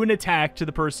 you do an attack to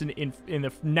the person in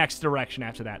the next direction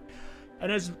after that. And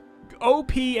as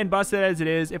OP and busted as it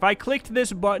is, if I clicked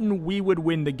this button, we would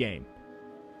win the game.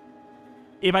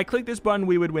 If I click this button,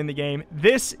 we would win the game.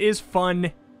 This is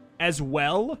fun as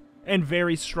well, and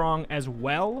very strong as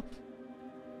well.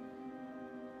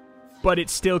 But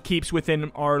it still keeps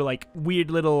within our, like,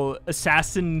 weird little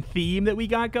assassin theme that we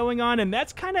got going on. And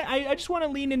that's kind of... I just want to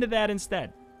lean into that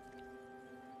instead.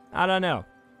 I don't know.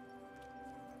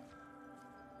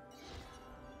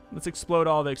 Let's explode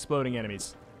all the exploding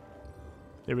enemies.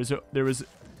 There was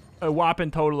a whopping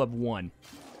total of 1.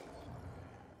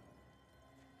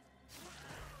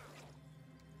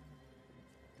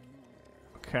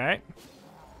 Okay.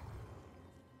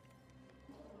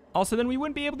 Also, then we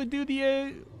wouldn't be able to do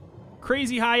the...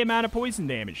 crazy high amount of poison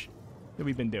damage that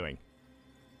we've been doing.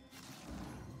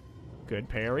 Good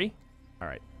parry. All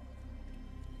right.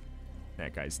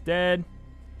 That guy's dead.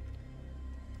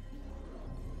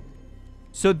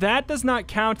 So that does not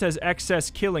count as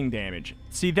excess killing damage.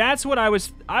 See, that's what I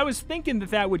was thinking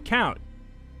that would count.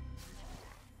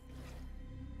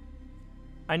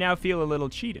 I now feel a little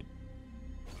cheated.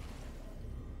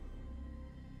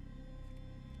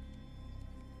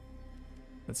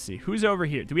 Let's see. Who's over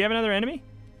here? Do we have another enemy?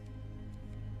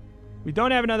 We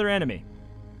don't have another enemy.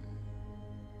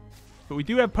 But we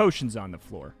do have potions on the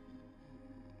floor.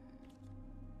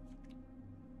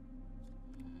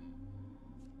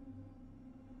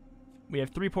 We have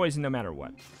 3 poison no matter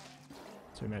what.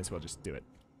 So we might as well just do it.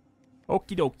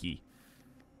 Okie dokie.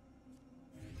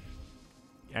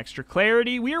 Extra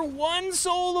clarity. We are 1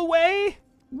 soul away.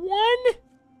 1?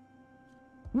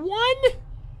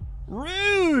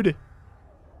 Rude.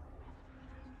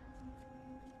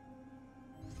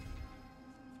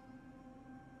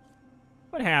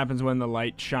 What happens when the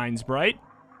light shines bright?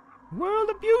 World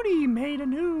of beauty made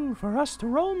anew for us to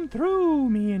roam through,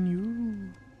 me and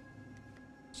you.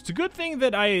 It's a good thing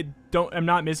that I'm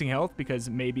not missing health, because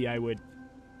maybe I would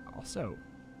also.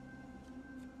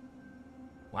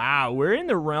 Wow, we're in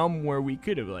the realm where we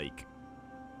could have, like,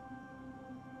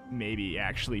 maybe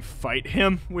actually fight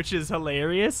him, which is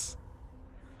hilarious.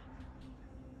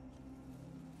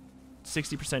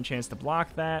 60% chance to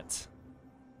block that.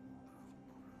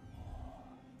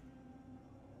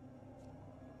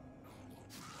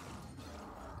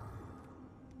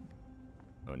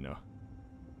 Oh no.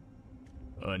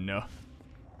 Oh no.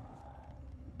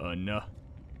 Oh no.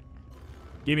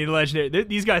 Give me the legendary.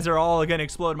 These guys are all gonna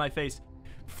explode in my face.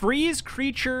 Freeze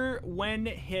creature when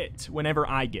hit. Whenever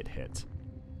I get hit.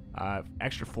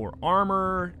 Extra 4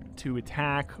 armor, 2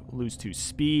 attack, lose 2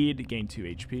 speed, gain 2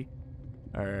 HP.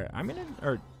 Or I'm gonna,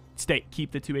 or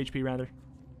keep the 2 HP rather.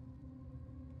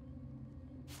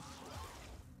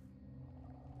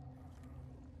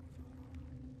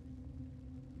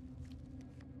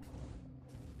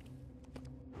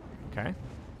 Okay.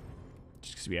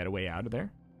 Just because we had a way out of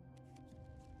there.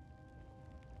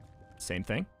 Same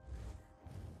thing.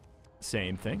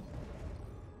 Same thing.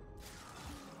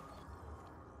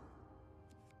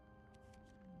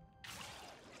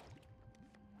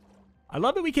 I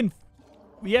love that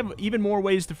we have even more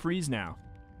ways to freeze now.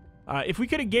 If we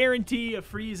could have guaranteed a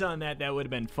freeze on that, that would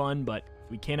have been fun, but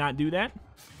we cannot do that.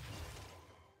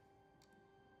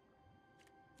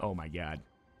 Oh my god.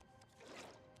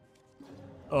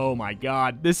 Oh my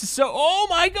god. This is so... Oh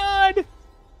my god!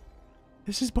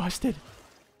 This is busted.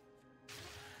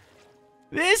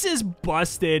 This is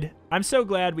busted. I'm so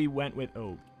glad we went with...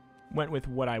 Oh. Went with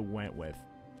what I went with.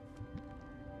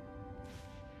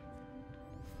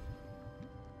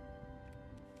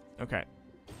 Okay.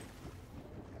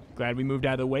 Glad we moved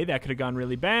out of the way. That could have gone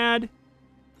really bad.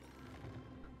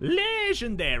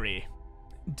 Legendary.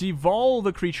 Devolve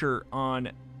the creature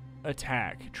on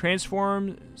attack.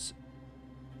 Transforms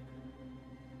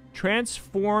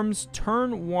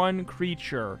turn 1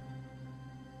 creature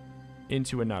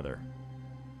into another.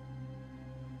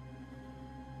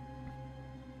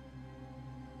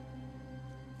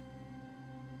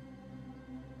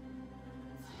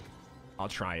 I'll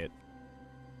try it.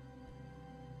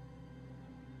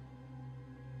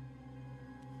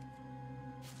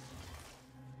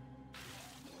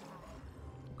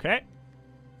 Okay.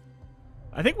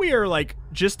 I think we are, like,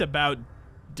 just about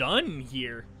done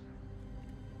here.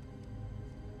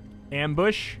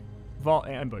 Ambush.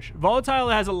 Ambush. Volatile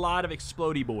has a lot of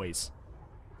explodey boys.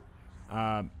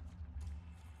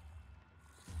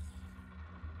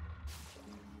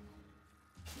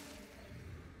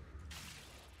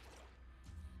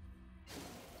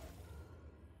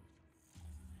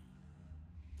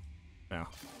 Well,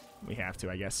 we have to,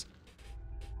 I guess.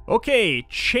 Okay,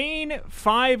 chain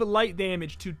 5 light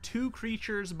damage to 2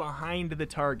 creatures behind the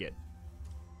target.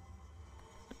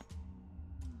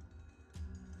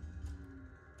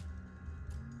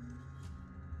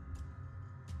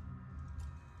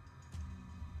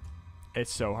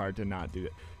 It's so hard to not do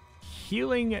it.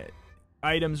 Healing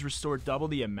items restore double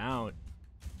the amount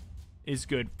is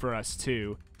good for us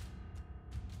too.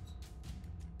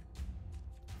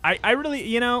 I really,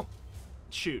 you know,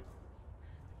 shoot.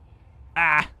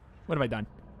 Ah, what have I done?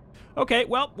 Okay,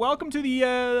 well, welcome to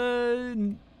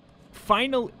the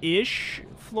final-ish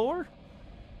floor.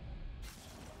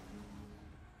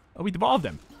 Oh, we devolved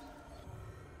him.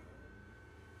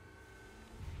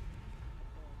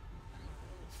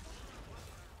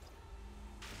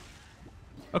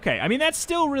 Okay, I mean, that's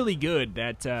still really good,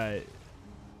 that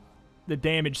the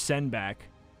damage send back.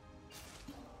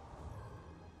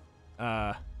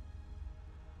 I'm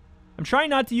trying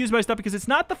not to use my stuff because it's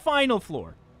not the final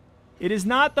floor. It is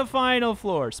not the final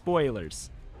floor. Spoilers.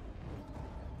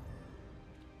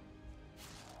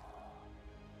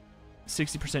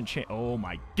 60% chance. Oh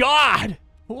my god!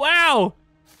 Wow!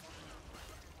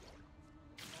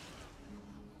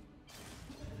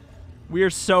 We are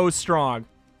so strong.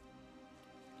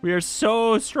 We are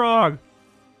so strong.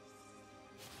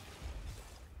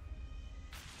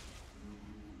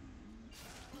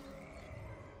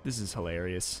 This is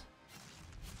hilarious.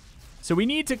 So we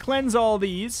need to cleanse all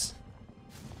these.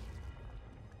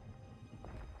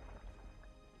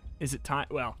 Is it time?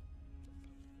 Well,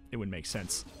 it wouldn't make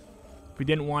sense. If we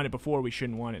didn't want it before, we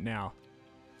shouldn't want it now.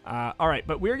 All right,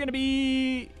 but we're going to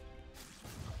be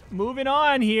moving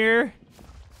on here.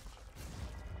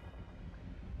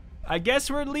 I guess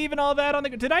we're leaving all that on the...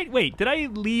 Did I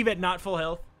leave at not full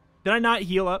health? Did I not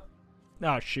heal up?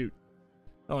 Oh, shoot.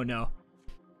 Oh, no.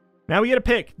 Now we get a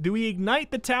pick. Do we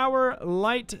ignite the tower,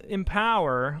 light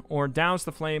empower, or douse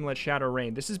the flame, let shadow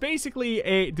rain? This is basically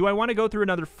a... Do I want to go through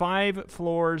another 5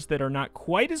 floors that are not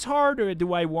quite as hard, or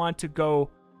do I want to go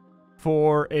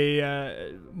for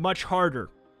a much harder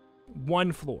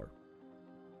 1 floor?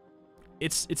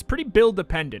 It's pretty build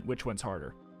dependent which one's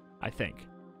harder, I think.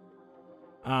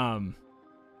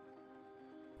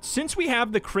 Since we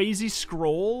have the crazy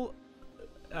scroll,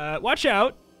 watch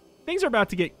out. Things are about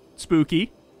to get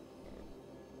spooky.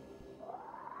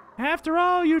 After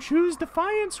all, you choose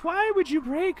defiance. Why would you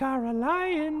break our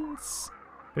alliance?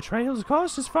 Betrayal's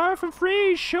cost is far from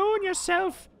free. Showing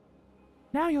yourself.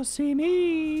 Now you'll see me.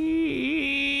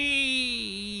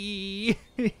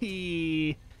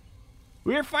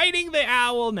 We're fighting the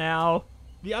owl now.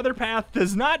 The other path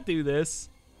does not do this.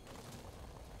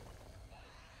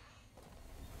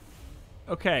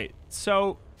 Okay,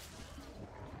 so...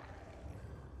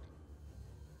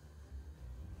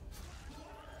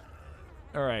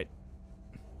 All right.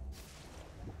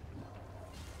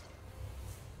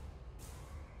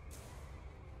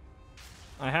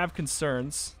 I have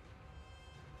concerns.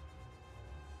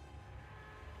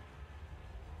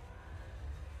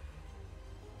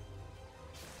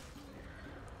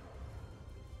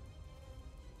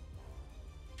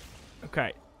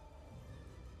 Okay.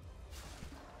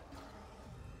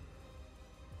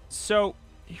 So,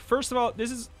 first of all,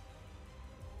 this is...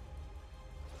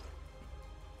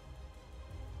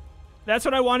 That's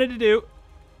what I wanted to do.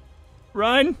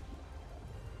 Run.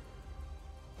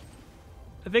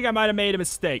 I think I might have made a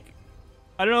mistake.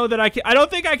 I don't know that I can... I don't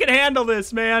think I can handle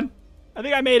this, man. I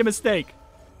think I made a mistake.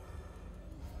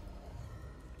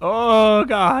 Oh,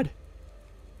 God.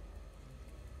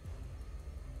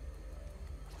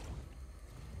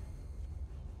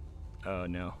 Oh,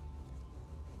 no.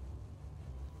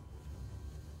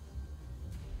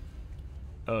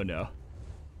 Oh, no.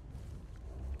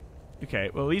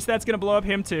 Okay, well, at least that's going to blow up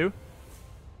him, too.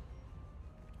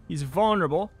 He's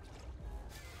vulnerable.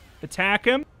 Attack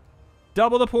him.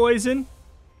 Double the poison.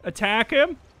 Attack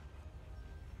him.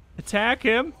 Attack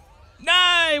him. Nah,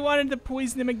 I wanted to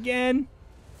poison him again.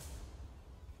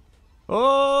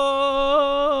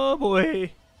 Oh,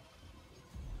 boy.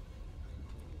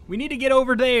 We need to get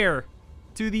over there.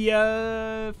 To the,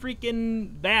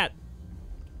 freaking bat.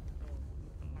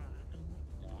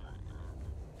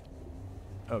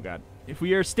 Oh, God. If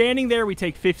we are standing there, we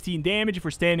take 15 damage. If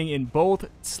we're standing in both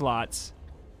slots...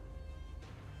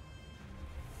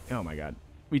 Oh, my God.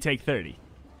 We take 30.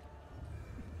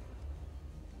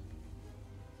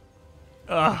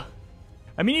 Ugh.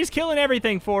 I mean, he's killing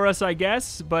everything for us, I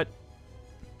guess, but...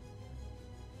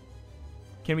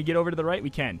 Can we get over to the right? We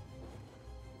can.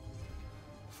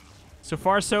 So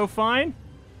far, so fine.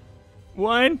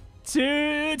 1,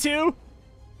 2, 2.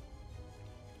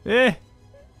 Eh.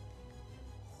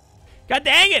 God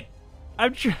dang it!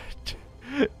 I'm trying.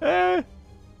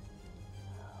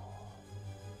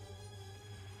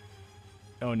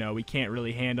 Oh no, we can't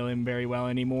really handle him very well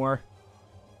anymore.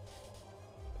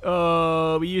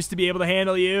 Oh, we used to be able to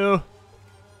handle you.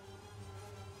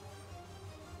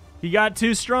 He got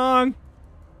too strong.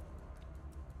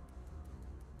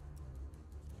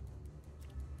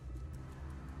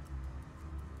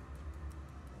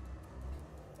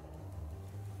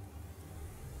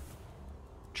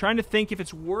 Trying to think if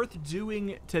it's worth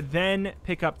doing to then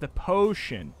pick up the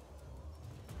potion.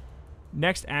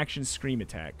 Next action, scream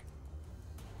attack.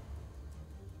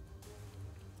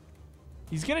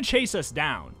 He's gonna chase us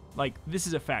down. Like, this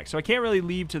is a fact. So I can't really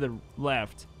leave to the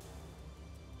left.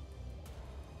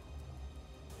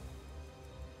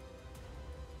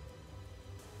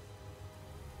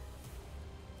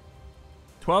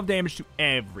 $12 damage to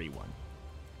everyone.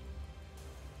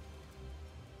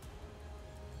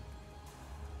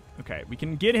 Okay, we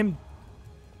can get him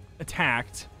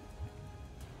attacked.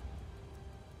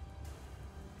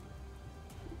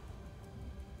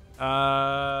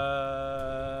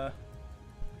 I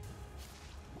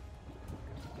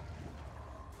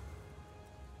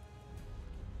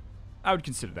would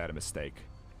consider that a mistake.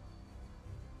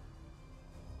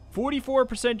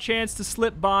 44% chance to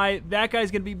slip by. That guy's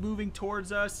going to be moving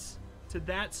towards us to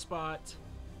that spot.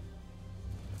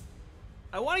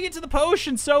 I want to get to the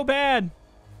potion so bad.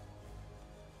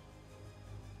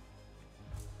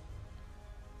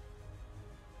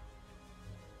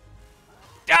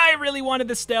 I really wanted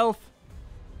the stealth.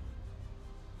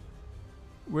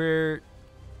 We're...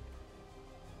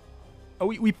 Oh,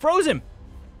 we froze him.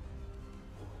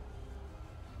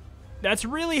 That's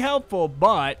really helpful,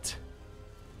 but...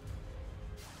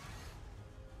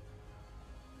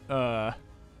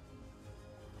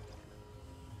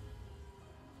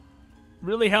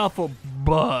 Really helpful,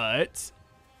 but...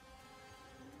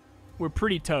 We're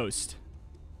pretty toast.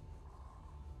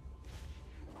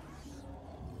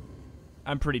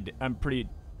 I'm pretty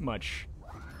much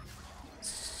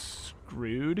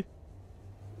screwed.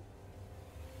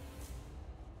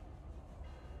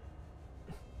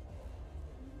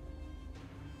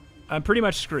 I'm pretty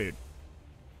much screwed.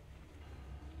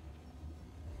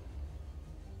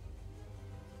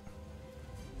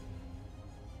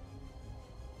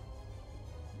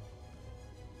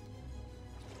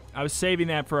 I was saving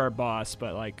that for our boss,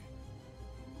 but like...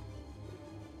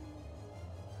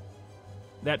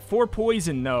 That 4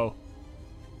 poison, though.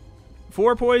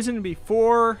 4 poison would be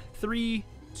 4, 3,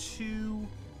 2,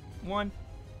 1.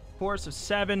 4, so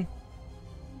 7.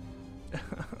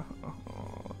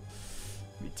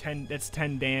 10. That's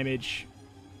 10 damage.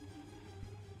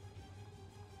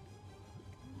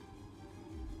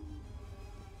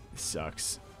 This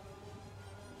sucks.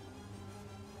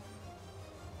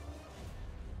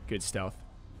 Good stealth.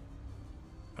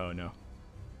 Oh, no.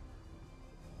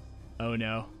 Oh,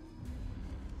 no.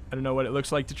 I don't know what it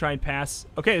looks like to try and pass.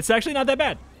 Okay, it's actually not that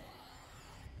bad.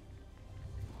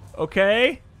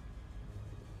 Okay.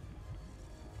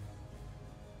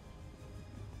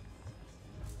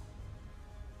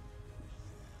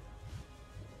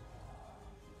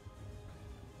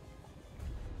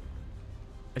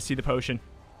 I see the potion.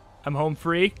 I'm home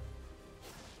free.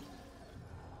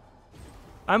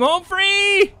 I'm home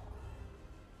free!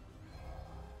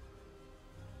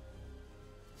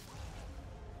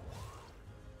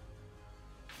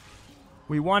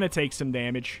 We want to take some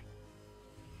damage.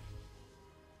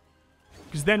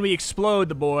 Because then we explode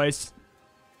the boys.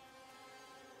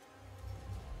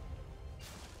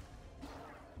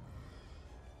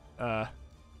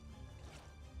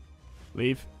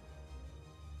 Leave.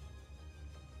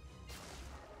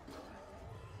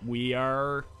 We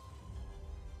are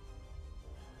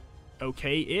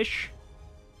okay-ish.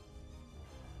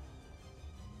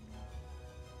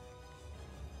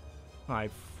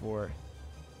 Five, four.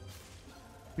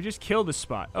 We just killed the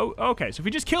spot. Oh, okay. So if we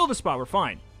just kill the spot, we're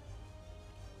fine.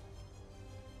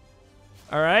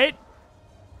 All right.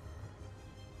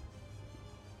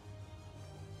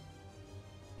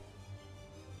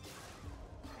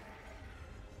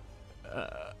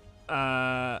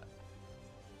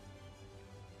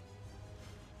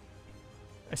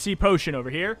 I see potion over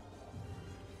here.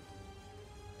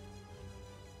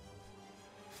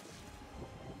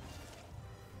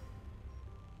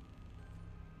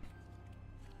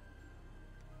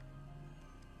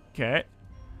 Okay.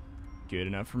 Good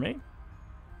enough for me.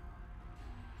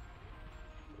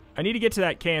 I need to get to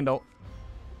that candle.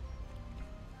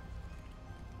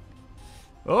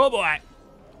 Oh boy.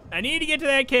 I need to get to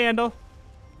that candle.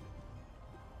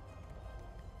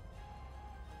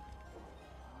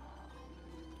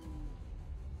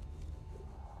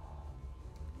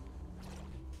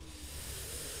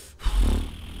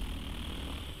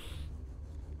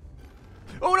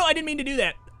 Oh no, I didn't mean to do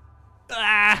that.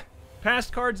 Ah!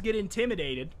 Past cards get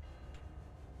intimidated.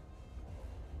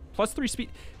 +3 speed.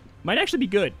 Might actually be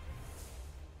good.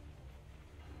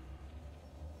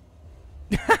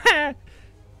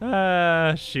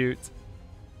 Shoot.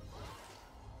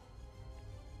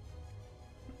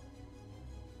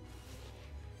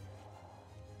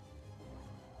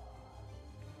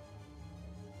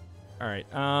 All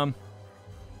right.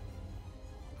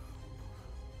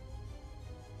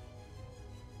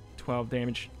 12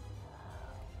 damage.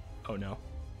 Oh no.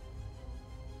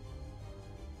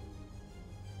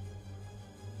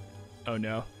 Oh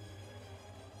no.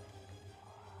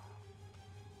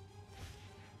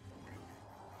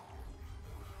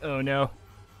 Oh no.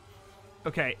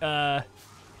 Okay, trying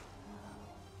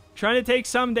to take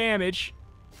some damage.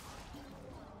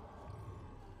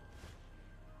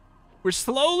 We're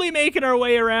slowly making our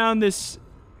way around this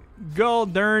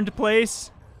gall-derned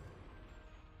place.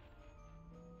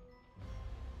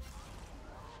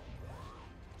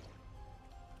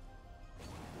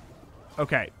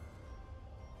 Okay.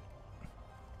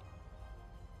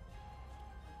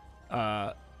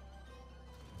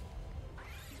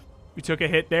 We took a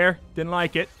hit there. Didn't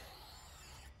like it.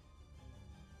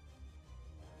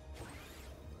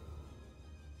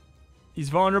 He's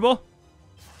vulnerable.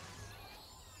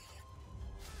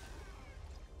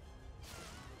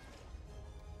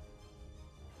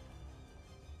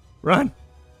 Run.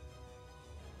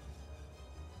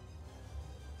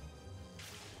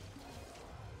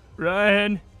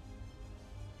 Run.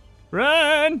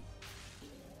 Run.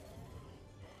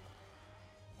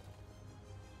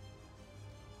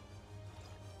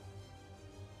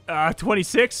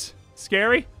 26.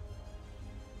 Scary.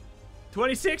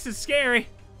 26 is scary.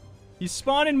 He's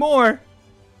spawning more.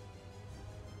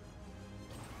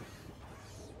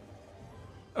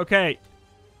 Okay.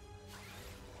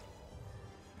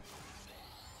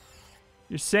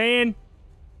 You're saying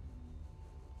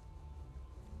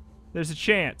there's a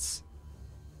chance.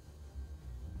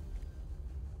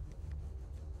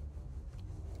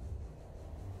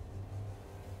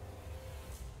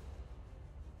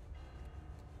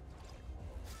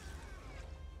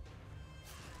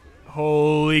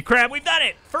 Holy crap, we've done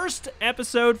it! First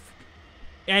episode,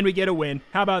 and we get a win.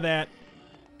 How about that?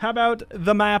 How about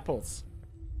the Mapples?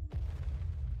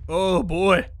 Oh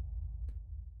boy.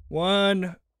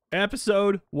 1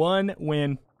 episode, 1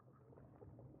 win.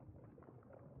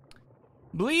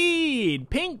 Bleed!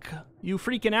 Pink, you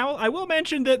freaking owl. I will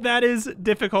mention that that is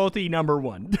difficulty number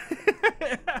 1.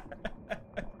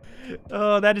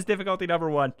 Oh, that is difficulty number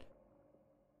 1.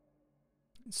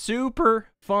 Super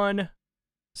fun.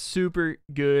 Super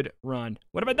good run.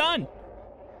 What have I done?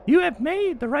 You have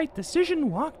made the right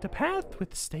decision, walked a path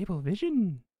with stable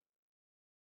vision.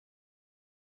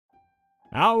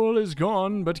 Owl is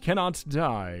gone, but cannot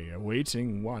die.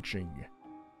 Waiting, watching.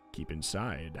 Keep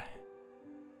inside.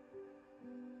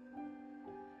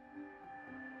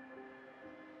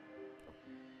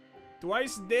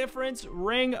 Twice difference,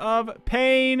 Ring of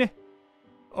Pain.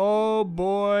 Oh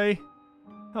boy.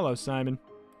 Hello, Simon.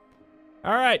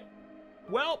 All right.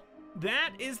 Well,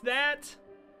 that is that.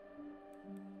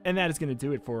 And that is going to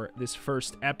do it for this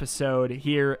first episode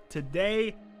here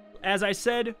today. As I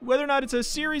said, whether or not it's a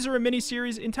series or a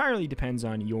mini-series entirely depends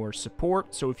on your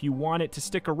support. So if you want it to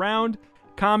stick around,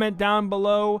 comment down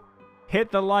below,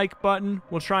 hit the like button.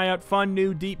 We'll try out fun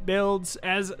new deep builds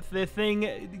as the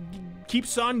thing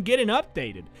keeps on getting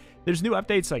updated. There's new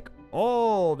updates like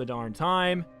all the darn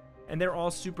time, and they're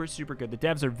all super, super good. The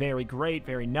devs are very great,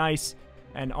 very nice,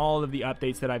 and all of the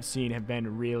updates that I've seen have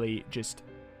been really just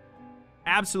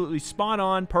absolutely spot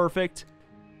on, perfect.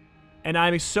 And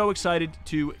I'm so excited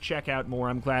to check out more.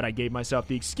 I'm glad I gave myself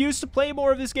the excuse to play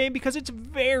more of this game because it's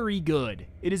very good.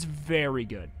 It is very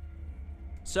good.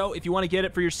 So if you want to get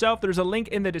it for yourself, there's a link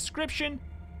in the description.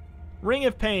 Ring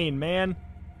of Pain, man.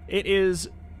 It is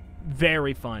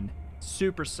very fun.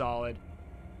 Super solid.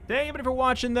 Thank you for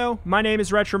watching, though. My name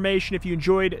is Retromation. If you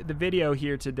enjoyed the video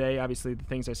here today, obviously the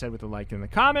things I said with the like and the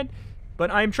comment, but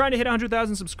I'm trying to hit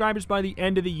 100,000 subscribers by the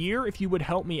end of the year. If you would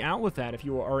help me out with that, if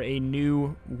you are a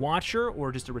new watcher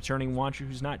or just a returning watcher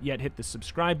who's not yet hit the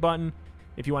subscribe button,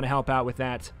 if you want to help out with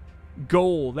that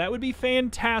goal, that would be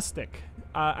fantastic.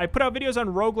 I put out videos on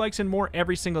roguelikes and more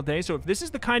every single day, so if this is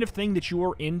the kind of thing that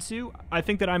you're into, I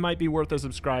think that I might be worth a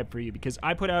subscribe for you, because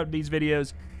I put out these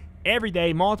videos every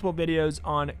day, multiple videos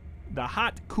on the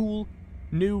hot, cool,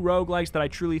 new roguelikes that I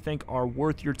truly think are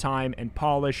worth your time and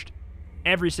polished.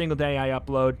 Every single day I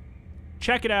upload.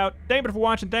 Check it out. Thank you for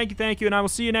watching. Thank you, and I will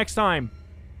see you next time.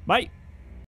 Bye.